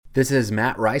This is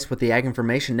Matt Rice with the Ag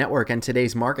Information Network and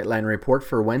today's Market Line report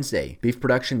for Wednesday. Beef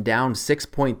production down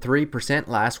 6.3%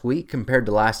 last week compared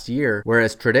to last year,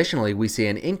 whereas traditionally we see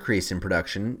an increase in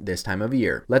production this time of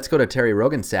year. Let's go to Terry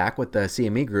Rogensack with the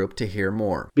CME Group to hear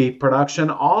more. Beef production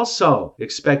also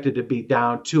expected to be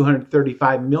down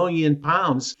 235 million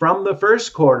pounds from the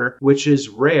first quarter, which is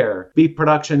rare. Beef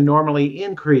production normally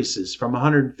increases from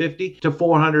 150 to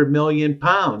 400 million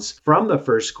pounds from the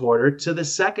first quarter to the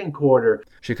second quarter.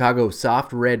 Chicago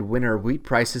soft red winter wheat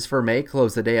prices for May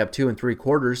closed the day up 2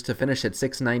 3/4 to finish at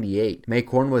 $6.98. May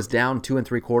corn was down 2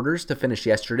 3/4 to finish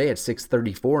yesterday at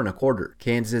 $6.34 1/4.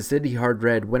 Kansas City hard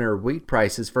red winter wheat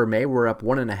prices for May were up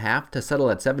 1 1/2 to settle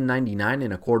at $7.99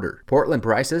 1/4. Portland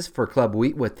prices for club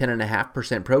wheat with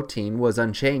 10.5% protein was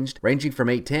unchanged, ranging from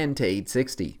 $8.10 to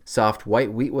 $8.60. Soft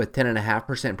white wheat with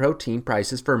 10.5% protein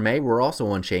prices for May were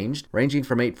also unchanged, ranging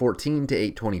from $8.14 to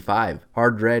 $8.25.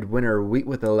 Hard red winter wheat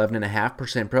with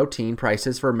 11.5% protein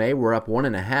prices for May were up 1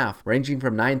 1/2, ranging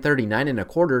from $9.39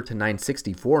 1/4 to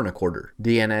 $9.64 1/4.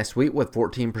 DNS wheat with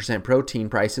 14% protein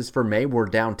prices for May were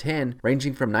down 10,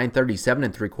 ranging from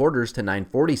 $9.37 3/4 to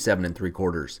 $9.47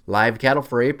 3/4. Live cattle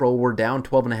for April were down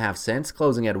 12.5 cents,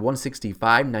 closing at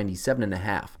 $165.97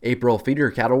 1/2. April feeder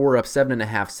cattle were up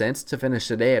 7.5 cents to finish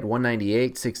today at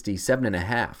 $198.67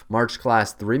 1/2. March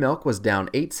Class 3 milk was down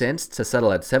 8 cents to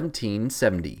settle at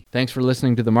 $17.70. Thanks for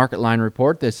listening to the Market Line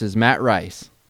report. This is Matt Rice.